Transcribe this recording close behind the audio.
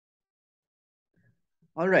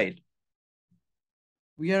All right.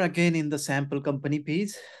 We are again in the sample company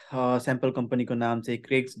page. Sample company को नाम चाहिँ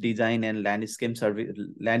cracks design and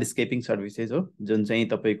ल्यान्डस्केपिङ services हो, जुन चाहिँ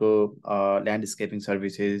तपाईँको ल्यान्डस्केपिङ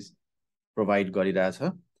सर्भिसेस प्रोभाइड गरिरहेछ।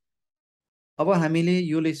 अब हामीले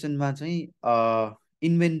यो लेसनमा चाहिँ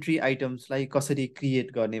इन्भेन्ट्री आइटम्सलाई कसरी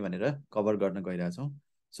क्रिएट गर्ने भनेर कभर गर्न गइरहेछौँ।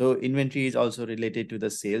 So inventory is also related to the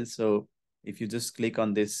sales. So if you just click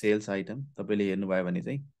on this sales item, तपाईँले हेर्नुभयो भने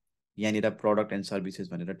चाहिँ यहाँनिर प्रडक्ट एन्ड सर्भिसेस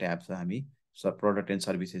भनेर ट्याब छ। हामी प्रडक्ट एन्ड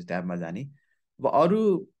सर्भिसेस ट्याबमा जाने। अब अरू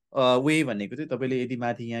वे भनेको चाहिँ तपाईँले यदि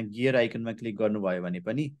माथि यहाँ गियर आइकनमा क्लिक गर्नुभयो भने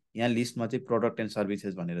पनि यहाँ लिस्टमा चाहिँ प्रडक्ट एन्ड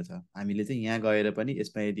सर्भिसेस भनेर छ। हामीले चाहिँ यहाँ गएर पनि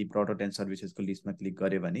यसमा यदि प्रडक्ट एन्ड सर्भिसेसको लिस्टमा क्लिक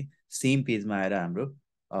गऱ्यो भने सेम पेजमा आएर हाम्रो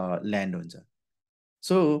ल्यान्ड हुन्छ।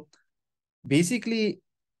 सो बेसिकली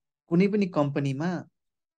कुनै पनि कम्पनीमा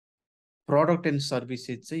प्रडक्ट एन्ड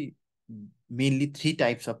सर्भिसेस चाहिँ mainly 3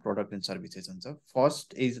 types of product and services हुन्छ।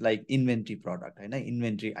 First is like inventory product, होइन,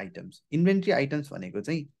 इन्भेन्ट्री आइटम्स। इन्भेन्ट्री आइटम्स भनेको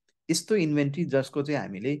चाहिँ यस्तो इन्भेन्ट्री जसको चाहिँ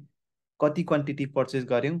हामीले कति क्वान्टिटी पर्चेस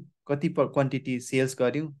गऱ्यौँ, कति क्वान्टिटी सेल्स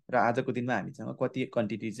गऱ्यौँ र आजको दिनमा हामीसँग कति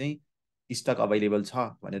क्वान्टिटी चाहिँ स्टक अभाइलेबल छ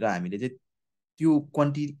भनेर हामीले चाहिँ त्यो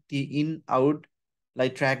क्वान्टिटी इन आउटलाई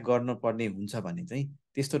ट्र्याक गर्नुपर्ने हुन्छ भने चाहिँ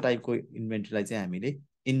त्यस्तो टाइपको इन्भेन्ट्रीलाई चाहिँ हामीले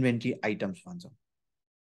इन्भेन्ट्री आइटम्स भन्छौँ,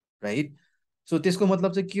 राइट। सो त्यसको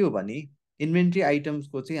मतलब चाहिँ के हो भने इन्भेन्ट्री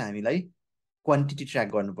आइटम्सको चाहिँ हामीलाई क्वान्टिटी ट्र्याक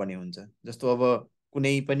गर्नुपर्ने हुन्छ। जस्तो अब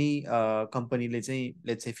कुनै पनि कम्पनीले चाहिँ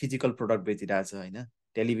लेट्स से फिजिकल प्रडक्ट बेचिरहेछ, होइन,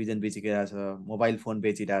 टेलिभिजन बेचिरहेछ, मोबाइल फोन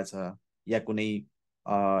बेचिरहेछ, या कुनै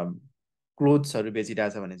क्लोथ्सहरू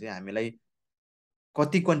बेचिरहेछ भने चाहिँ हामीलाई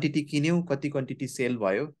कति क्वान्टिटी किन्यौँ, कति क्वान्टिटी सेल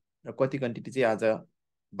भयो र कति क्वान्टिटी चाहिँ आज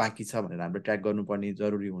बाँकी छ भनेर हाम्रो ट्र्याक गर्नुपर्ने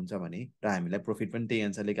जरुरी हुन्छ भने, र हामीलाई प्रफिट पनि त्यही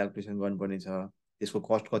अनुसारले क्यालकुलेसन गर्नुपर्ने छ, त्यसको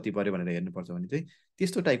कस्ट कति पर्यो भनेर हेर्नुपर्छ भने चाहिँ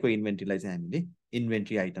त्यस्तो टाइपको इन्भेन्ट्रीलाई चाहिँ हामीले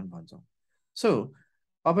इन्भेन्ट्री आइटम भन्छौँ। सो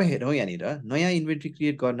अब हेरौँ, यहाँनिर नयाँ इन्भेन्ट्री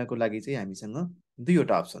क्रिएट गर्नको लागि चाहिँ हामीसँग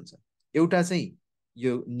दुईवटा अप्सन छ। एउटा चाहिँ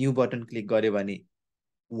यो न्यू बटन क्लिक गऱ्यो भने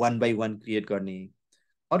 1 by 1 क्रिएट गर्ने।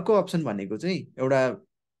 अर्को अप्सन भनेको चाहिँ एउटा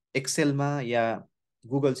एक्सेलमा या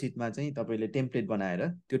गुगल सिटमा चाहिँ तपाईँले टेम्प्लेट बनाएर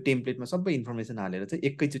त्यो टेम्प्लेटमा सबै इन्फर्मेसन हालेर चाहिँ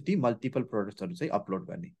एकैचोटि मल्टिपल प्रोडक्ट्सहरू चाहिँ अपलोड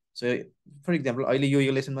गर्ने। सो फर इक्जाम्पल अहिले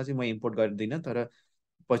यो लेसनमा चाहिँ म इम्पोर्ट गर्दिनँ, तर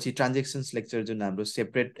पछि ट्रान्जेक्सन्स लेक्चर जुन हाम्रो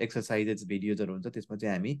सेपरेट एक्सर्साइजेस भिडियोजहरू हुन्छ त्यसमा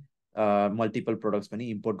चाहिँ हामी मल्टिपल प्रोडक्ट्स पनि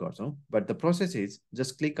इम्पोर्ट गर्छौँ। But the process is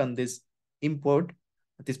just click on this import.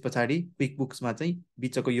 त्यस पछाडि क्विक बुक्समा चाहिँ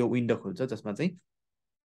बिचको यो विन्डो खोल्छ जसमा चाहिँ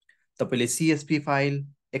तपाईँले सिएसपी file,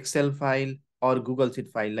 Excel file or Google seat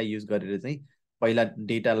फाइललाई use गरेर चाहिँ पहिला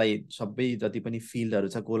डेटालाई सबै जति पनि फिल्डहरू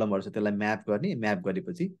छ, कोलमहरू छ, त्यसलाई म्याप गर्ने, म्याप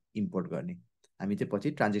गरेपछि इम्पोर्ट गर्ने। हामी चाहिँ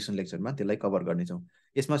पछि ट्रान्जेक्सन लेक्चरमा त्यसलाई कभर गर्नेछौँ।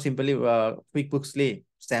 यसमा सिम्पली क्विक बुक्सले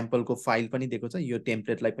स्याम्पलको फाइल पनि दिएको छ। यो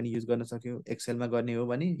टेम्प्लेटलाई पनि युज गर्न सक्यो, एक्सेलमा गर्ने हो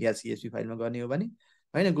भने या सिएसपी फाइलमा गर्ने हो भने,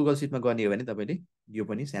 होइन, गुगल सिटमा गर्ने हो भने तपाईँले यो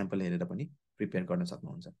पनि स्याम्पल हेरेर पनि प्रिपेयर गर्न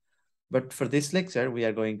सक्नुहुन्छ। But for this lecture we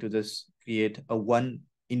are going to just create a one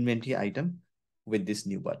inventory item with this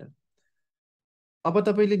new button. अब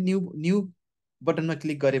तपाईँले न्यू बटनमा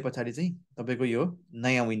क्लिक गरे पछाडि चाहिँ तपाईँको यो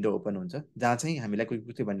नयाँ विन्डो ओपन हुन्छ जहाँ चाहिँ हामीलाई कोही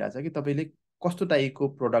कुछ भनिरहेको छ कि तपाईँले कस्तो टाइपको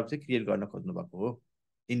प्रोडक्ट चाहिँ क्रिएट गर्न खोज्नु भएको हो,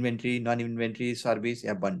 inventory, non inventory, service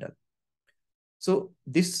yeah bundle. So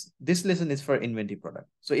this lesson is for inventory product.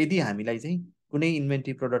 So यदि हामीलाई चाहिँ कुनै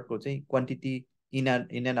इन्भेन्ट्री प्रडक्टको चाहिँ क्वान्टिटी इन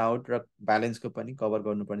एन्ड आउट र ब्यालेन्सको पनि कभर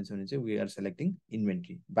गर्नुपर्ने छ भने चाहिँ वी आर सेलेक्टिङ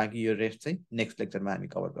इन्भेन्ट्री। बाँकी यो रेस्ट चाहिँ नेक्स्ट लेक्चरमा हामी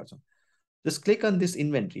कभर गर्छौँ। Just click on this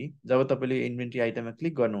inventory. जब तपाईँले इन्भेन्ट्री आइटममा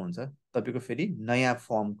क्लिक गर्नुहुन्छ तपाईँको फेरि नयाँ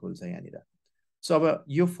फर्म खुल्छ यहाँनिर। सो अब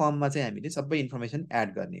यो फर्ममा चाहिँ हामीले सबै इन्फर्मेसन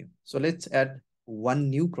एड गर्ने हो। So let's add one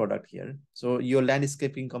new product here. So your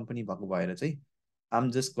landscaping company भएको भएर चाहिँ I'm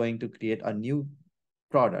just going to create a new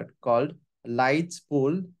product called lights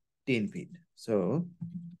pole 10 feet. So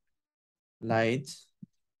lights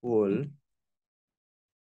pole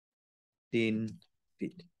 10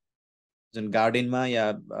 feet. जुन गार्डनमा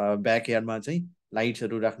या ब्याकयार्डमा चाहिँ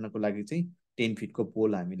लाइट्सहरू राख्नको लागि चाहिँ 10 फिटको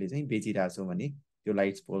पोल हामीले चाहिँ बेचिरहेछौँ भने त्यो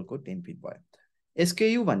लाइट्स पोलको 10 फिट भयो।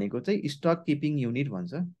 एसकेयु भनेको चाहिँ स्टक किपिङ युनिट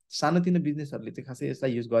भन्छ। सानोतिनो बिजनेसहरूले चाहिँ खासै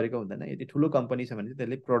यसलाई युज गरेको हुँदैन। यदि ठुलो कम्पनी छ भने चाहिँ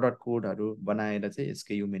त्यसले प्रडक्ट कोडहरू बनाएर चाहिँ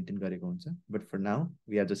एसकेयु मेन्टेन गरेको हुन्छ। But for now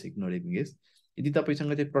we are just ignoring this. यदि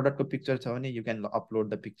तपाईँसँग चाहिँ प्रडक्टको पिक्चर छ भने you can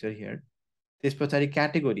upload the picture here. त्यस पछाडि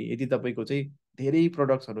क्याटेगोरी, यदि तपाईँको चाहिँ धेरै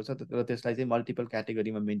प्रडक्ट्सहरू छ तर त्यसलाई चाहिँ मल्टिपल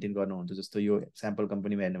क्याटेगोरीमा मेन्टेन गर्नुहुन्छ, जस्तो यो स्याम्पल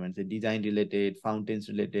कम्पनीमा हेर्नु भने चाहिँ design related, फाउन्टेन्स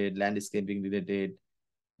related, ल्यान्डस्केपिङ related,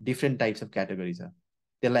 different types of category छ,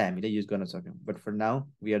 त्यसलाई हामीले युज गर्न सक्यौँ। But for now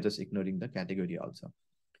we are just ignoring the category also.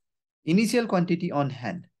 Initial quantity on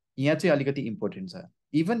hand, यहाँ चाहिँ अलिकति इम्पोर्टेन्ट छ।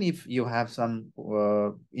 Even if you have some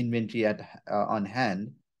inventory at on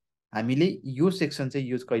hand, हामीले यो सेक्सन चाहिँ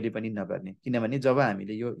युज कहिले पनि नगर्ने, किनभने जब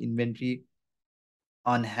हामीले यो inventory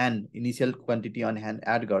on hand initial quantity on hand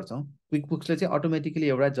add गर्छौँ, क्विकबुक्सले चाहिँ अटोमेटिकली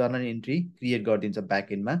एउटा जर्नल इन्ट्री क्रिएट गरिदिन्छ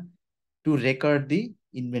back एन्डमा to record the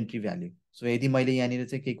inventory value. So यदि मैले यहाँनिर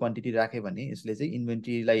चाहिँ केही क्वान्टिटी राखेँ भने यसले चाहिँ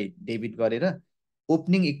इन्भेन्ट्रीलाई डेबिट गरेर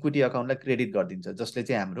ओपनिङ इक्विटी अकाउन्टलाई क्रेडिट गरिदिन्छ, जसले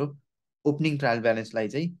चाहिँ हाम्रो ओपनिङ ट्रायल ब्यालेन्सलाई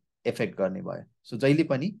चाहिँ एफेक्ट गर्ने भयो। सो जहिले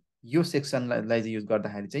पनि यो सेक्सनलाई चाहिँ युज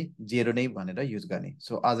गर्दाखेरि चाहिँ 0 नै भनेर युज गर्ने।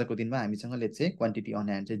 सो आजको दिनमा हामीसँग let's say quantity on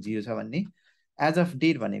hand चाहिँ 0 छ भन्ने। एज अफ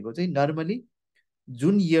डेट भनेको चाहिँ नर्मली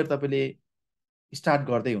जुन इयर तपाईँले स्टार्ट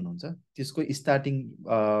गर्दै हुनुहुन्छ त्यसको स्टार्टिङ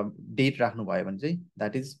डेट राख्नुभयो भने चाहिँ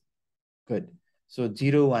द्याट इज गुड। सो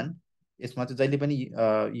 01 यसमा चाहिँ जहिले पनि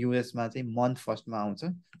युएसमा चाहिँ मन्थ फर्स्टमा आउँछ,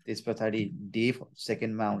 त्यस पछाडि डे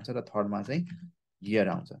सेकेन्डमा आउँछ र थर्डमा चाहिँ इयर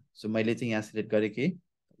आउँछ। सो मैले चाहिँ यहाँ सिलेक्ट गरेँ कि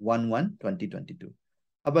 1/1/2022।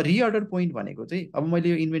 अब रिअर्डर पोइन्ट भनेको चाहिँ अब मैले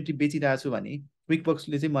यो इन्भेन्ट्री बेचिरहेको छु भने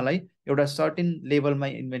क्विकबक्सले चाहिँ मलाई एउटा सर्टेन लेभलमा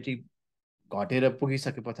इन्भेन्ट्री घटेर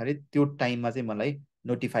पुगिसके पछाडि त्यो टाइममा चाहिँ मलाई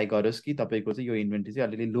नोटिफाई गरोस् कि तपाईँको चाहिँ यो इन्भेन्ट्री चाहिँ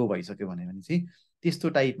अलिअलि लो भइसक्यो भने चाहिँ त्यस्तो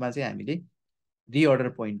टाइपमा चाहिँ हामीले रिअर्डर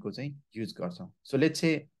पोइन्टको चाहिँ युज गर्छौँ। सो लेट्स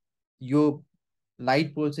से यो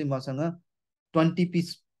लाइट पोल चाहिँ मसँग 20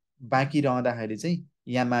 पिस बाँकी रहँदाखेरि चाहिँ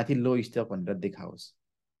यहाँ माथि लो स्टक भनेर देखाओस्,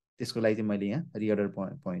 त्यसको लागि चाहिँ मैले यहाँ रिअर्डर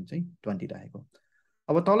पोइन्ट चाहिँ 20 राखेको।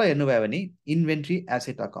 अब तल हेर्नुभयो भने इन्भेन्ट्री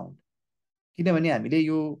एसेट अकाउन्ट, किनभने हामीले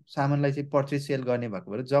यो सामानलाई चाहिँ पर्चेस सेल गर्ने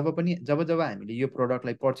भएको भएर जब हामीले यो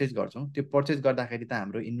प्रडक्टलाई पर्चेस गर्छौँ त्यो पर्चेस गर्दाखेरि त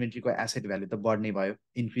हाम्रो इन्भेन्ट्रीको एसेट भ्यालु त बढ्ने भयो,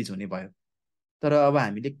 इन्क्रिज हुने भयो। तर अब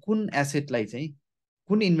हामीले कुन एसेटलाई चाहिँ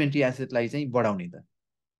कुन इन्भेन्ट्री एसेटलाई चाहिँ बढाउने त?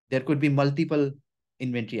 There could be multiple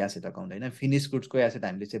inventory asset account होइन। फिनिस गुड्सको एसेट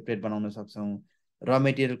हामीले सेपरेट बनाउन सक्छौँ, र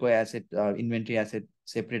मेटेरियलको asset inventory asset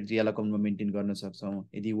separate GL अकाउन्टमा maintain गर्न सक्छौँ।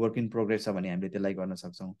 यदि वर्क इन प्रोग्रेस छ भने हामीले त्यसलाई गर्न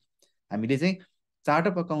सक्छौँ। हामीले चाहिँ चार्ट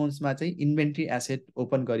अफ अकाउन्ट्समा चाहिँ इन्भेन्ट्री एसेट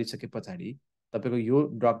ओपन गरिसके पछाडि तपाईँको यो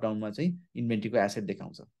ड्रप डाउनमा चाहिँ इन्भेन्ट्रीको एसेट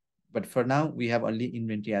देखाउँछ। But for now we have only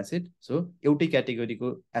inventory asset. So एउटै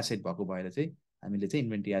क्याटेगोरीको एसेट भएको भएर चाहिँ हामीले चाहिँ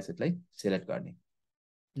इन्भेन्ट्री एसेटलाई सेलेक्ट गर्ने।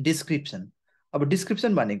 डिस्क्रिप्सन, अब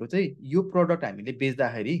डिस्क्रिप्सन भनेको चाहिँ यो प्रडक्ट हामीले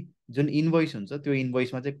बेच्दाखेरि जुन इन्भोइस हुन्छ त्यो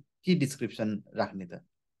इन्भोइसमा चाहिँ के डिस्क्रिप्सन राख्ने त?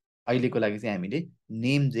 अहिलेको लागि चाहिँ हामीले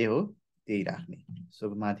नेम जे हो त्यही राख्ने।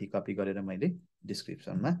 सो माथि कपी गरेर मैले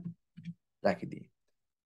डिस्क्रिप्सनमा राखिदिएँ।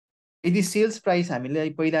 यदि सेल्स प्राइस हामीलाई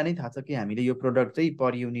पहिला नै थाहा छ कि हामीले यो प्रडक्ट चाहिँ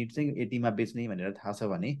पर युनिट चाहिँ यतिमा बेच्ने भनेर थाहा छ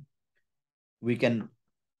भने we can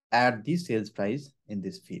Ed D sales price in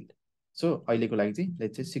this field. So अहिलेको लागि चाहिँ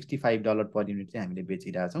लेट्स चाहिँ $65 पर युनिट चाहिँ हामीले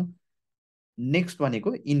बेचिरहेछौँ। नेक्स्ट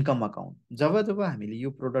भनेको इन्कम अकाउन्ट, जब हामीले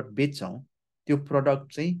यो प्रडक्ट बेच्छौँ त्यो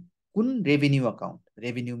प्रडक्ट चाहिँ कुन revenue account,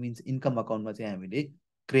 revenue means income अकाउन्टमा चाहिँ हामीले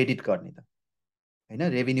क्रेडिट गर्ने त होइन।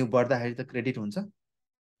 रेभेन्यू बढ्दाखेरि त क्रेडिट हुन्छ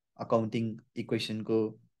अकाउन्टिङ इक्वेसनको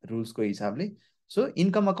रुल्सको हिसाबले। सो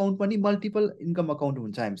इन्कम अकाउन्ट पनि मल्टिपल इन्कम अकाउन्ट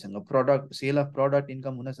हुन्छ हामीसँग। Product sale of product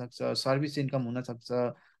income हुनसक्छ, सर्भिस इन्कम हुनसक्छ।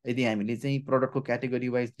 यदि हामीले चाहिँ प्रडक्टको category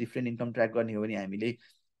wise different income track गर्ने हो भने हामीले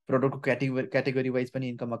प्रडक्टको क्याटेगोरी वाइज पनि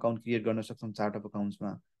इन्कम अकाउन्ट क्रिएट गर्न सक्छौँ chart of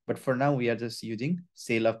अकाउन्ट्समा। But for now we are just using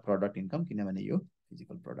sale of product income, किनभने यो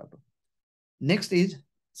फिजिकल प्रडक्ट हो। Next is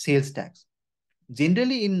sales tax.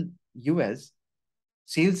 Generally in US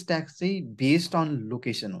sales tax चाहिँ बेस्ड अन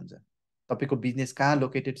लोकेसन हुन्छ। तपाईँको business कहाँ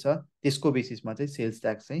located छ त्यसको बेसिसमा चाहिँ सेल्स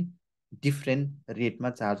ट्याक्स चाहिँ डिफ्रेन्ट रेटमा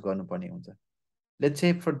चार्ज गर्नुपर्ने हुन्छ। Let's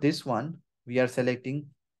say for this one we are selecting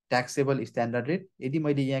taxable standard rate. यदि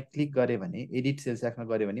मैले यहाँ क्लिक गरेँ भने एडिट सेल्स ट्याक्समा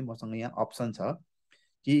गऱ्यो भने मसँग यहाँ अप्सन छ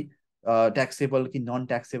कि ट्याक्सेबल कि नन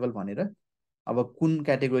ट्याक्सेबल भनेर। अब कुन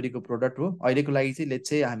क्याटेगोरीको प्रोडक्ट हो, अहिलेको लागि चाहिँ लेट्स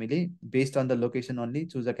से हामीले based on the location only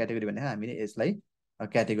choose a category भनेर हामीले यसलाई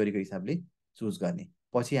क्याटेगोरीको हिसाबले चुज गर्ने।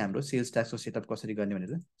 पछि हाम्रो सेल्स ट्याक्सको सेटअप कसरी गर्ने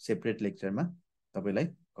भनेर सेपरेट लेक्चरमा तपाईँलाई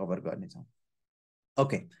कभर गर्नेछौँ।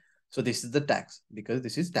 Okay, so this is the tax because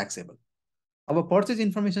this is taxable. अब पर्चेज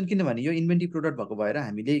इन्फर्मेसन, किनभने यो इन्भेन्ट्री प्रोडक्ट भएको भएर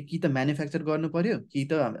हामीले कि त म्यानुफ्याक्चर गर्नु पर्यो कि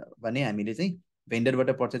त भने हामीले चाहिँ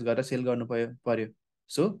भेन्डरबाट पर्चेज गरेर सेल गर्नु पर्यो।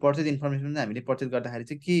 सो पर्चेज इन्फर्मेसन हामीले पर्चेज गर्दाखेरि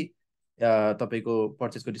चाहिँ के तपाईँको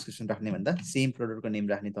पर्चेजको डिस्क्रिप्सन राख्ने भन्दा सेम प्रोडक्टको नेम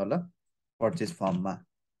राख्ने तल पर्चेज फर्ममा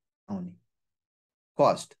आउने।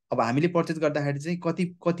 कस्ट, अब हामीले पर्चेज गर्दाखेरि चाहिँ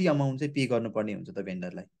कति अमाउन्ट चाहिँ पे गर्नुपर्ने हुन्छ त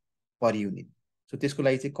भेन्डरलाई पर युनिट। सो त्यसको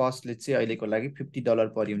लागि चाहिँ कस्टले चाहिँ अहिलेको लागि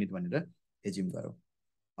 $50 पर युनिट भनेर एज्युम गरौँ।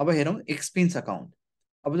 अब हेरौँ एक्सपेन्स अकाउन्ट।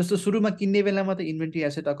 अब जस्तो सुरुमा किन्ने बेलामा त इन्भेन्ट्री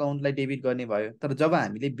एसेट अकाउन्टलाई डेबिट गर्ने भयो, तर जब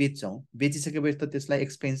हामीले बेच्छौँ बेचिसकेपछि त त्यसलाई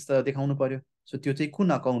एक्सपेन्स त देखाउनु पर्यो। सो त्यो चाहिँ कुन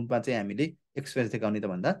अकाउन्टमा चाहिँ हामीले एक्सपेन्स देखाउने त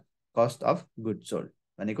भन्दा कस्ट अफ गुड सोल्ड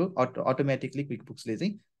भनेको अटोमेटिकली क्विकबुक्सले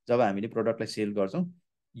चाहिँ जब हामीले प्रोडक्टलाई सेल गर्छौँ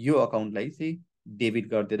यो अकाउन्टलाई चाहिँ डेबिट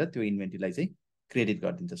गरिदिएर त्यो इन्भेन्ट्रीलाई चाहिँ क्रेडिट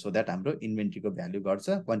गरिदिन्छ। सो द्याट हाम्रो इन्भेन्ट्रीको भ्याल्यु घट्छ,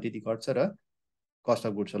 क्वान्टिटी घट्छ र cost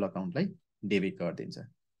of good sold अकाउन्टलाई debit गरिदिन्छ।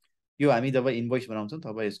 यो हामी जब इन्भोइस बनाउँछौँ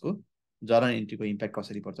तब यसको जर्नल इन्ट्रीको इम्प्याक्ट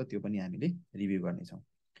कसरी पर्छ त्यो पनि हामीले रिभ्यू गर्नेछौँ।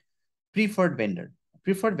 प्रिफर्ड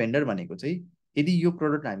भेन्डर भनेको चाहिँ यदि यो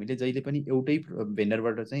प्रोडक्ट हामीले जहिले पनि एउटै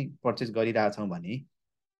भेन्डरबाट चाहिँ पर्चेस गरिरहेछौँ भने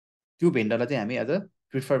त्यो भेन्डरलाई चाहिँ हामी एज अ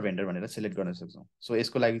प्रिफर्ड भेन्डर भनेर सिलेक्ट गर्न सक्छौँ। सो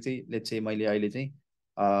यसको लागि चाहिँ लेट्स से मैले अहिले चाहिँ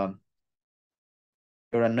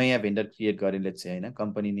एउटा नयाँ भेन्डर क्रिएट गरेँ लेट्स से होइन,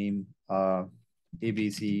 company name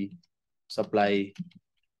ABC supply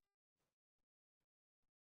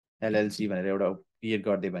LLC भनेर एउटा क्रिएट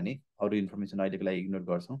गरिदियो भने अरू इन्फर्मेसन अहिलेको लागि इग्नोर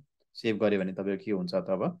गर्छौँ। सेभ गऱ्यो भने तपाईँको के हुन्छ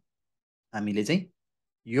तब हामीले चाहिँ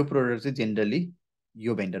यो प्रोडक्ट चाहिँ जेनरली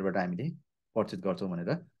यो भेन्डरबाट हामीले पर्चेस गर्छौँ भनेर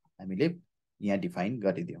हामीले यहाँ डिफाइन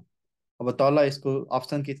गरिदियौँ। अब तल यसको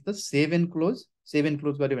अप्सन के छ त save and close. Save and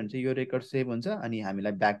close गऱ्यो भने चाहिँ यो रेकर्ड सेभ हुन्छ अनि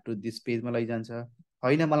हामीलाई ब्याक टु दिस पेजमा लैजान्छ।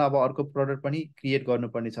 होइन मलाई अब अर्को प्रोडक्ट पनि क्रिएट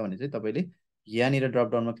गर्नुपर्ने छ भने चाहिँ तपाईँले यहाँनिर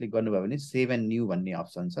ड्रप डाउनमा क्लिक गर्नुभयो भने सेभ एन्ड न्यू भन्ने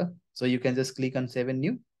अप्सन छ। So you can just click on save and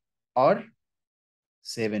new or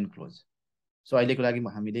save and close. So अहिलेको लागि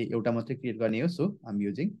हामीले एउटा मात्रै क्रिएट गर्ने हो, so I am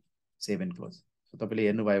using save and close. So तपाईँले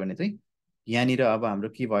हेर्नुभयो भने चाहिँ यहाँनिर अब हाम्रो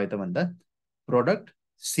के भयो त भन्दा प्रोडक्ट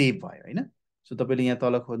सेभ भयो होइन। सो तपाईँले यहाँ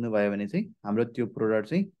तल खोज्नुभयो भने चाहिँ हाम्रो त्यो प्रोडक्ट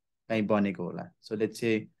चाहिँ कहीँ बनेको होला। सो लेट्स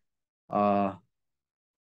से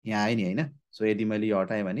यहाँ आयो नि होइन। सो यदि मैले यो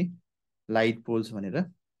हटाएँ भने लाइट पोल्स भनेर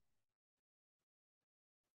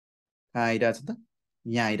कहाँ आइरहेछ त,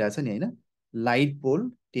 यहाँ आइरहेछ नि होइन। लाइट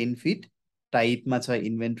पोल 10 फिट, टाइपमा छ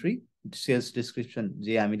इन्भेन्ट्री, सेल्स डिस्क्रिप्सन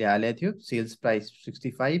जे हामीले हालेको थियो, sales price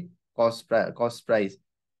 65, cost price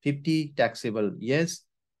 50, taxable यस,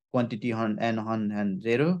 क्वान्टिटी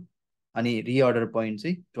 0 अनि रिअर्डर पोइन्ट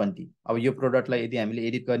चाहिँ 20। अब यो प्रोडक्टलाई यदि हामीले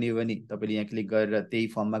एडिट गर्ने हो भने तपाईँले यहाँ क्लिक गरेर त्यही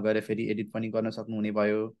फर्ममा गएर फेरि एडिट पनि गर्न सक्नुहुने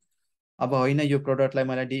भयो। अब होइन यो प्रोडक्टलाई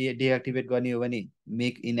मलाई डिएक्टिभेट गर्ने हो भने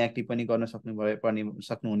मेक इनएक्टिभ पनि गर्न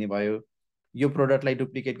सक्नुहुने भयो। यो प्रोडक्टलाई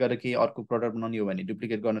डुप्लिकेट गरेर केही अर्को प्रोडक्ट बनाउने हो भने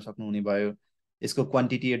डुप्लिकेट गर्न सक्नुहुने भयो। यसको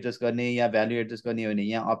क्वान्टिटी एडजस्ट गर्ने या भ्यालु एडजस्ट गर्ने हो भने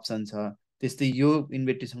यहाँ अप्सन छ। त्यस्तै यो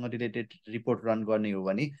इन्भेन्ट्रीसँग रिलेटेड रिपोर्ट रन गर्ने हो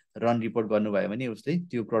भने रन रिपोर्ट गर्नुभयो भने उसले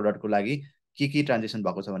त्यो प्रोडक्टको लागि के ट्रान्जेक्सन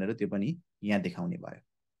भएको छ भनेर त्यो पनि यहाँ देखाउने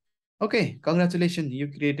भयो। Okay, congratulation, you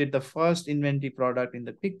created the first inventory product in the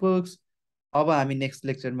क्विकबुक्स। अब हामी नेक्स्ट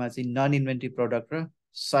लेक्चरमा चाहिँ नन इन्भेन्ट्री प्रोडक्ट र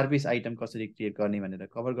सर्भिस आइटम कसरी क्रिएट गर्ने भनेर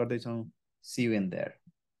कभर गर्दैछौँ। C you in their.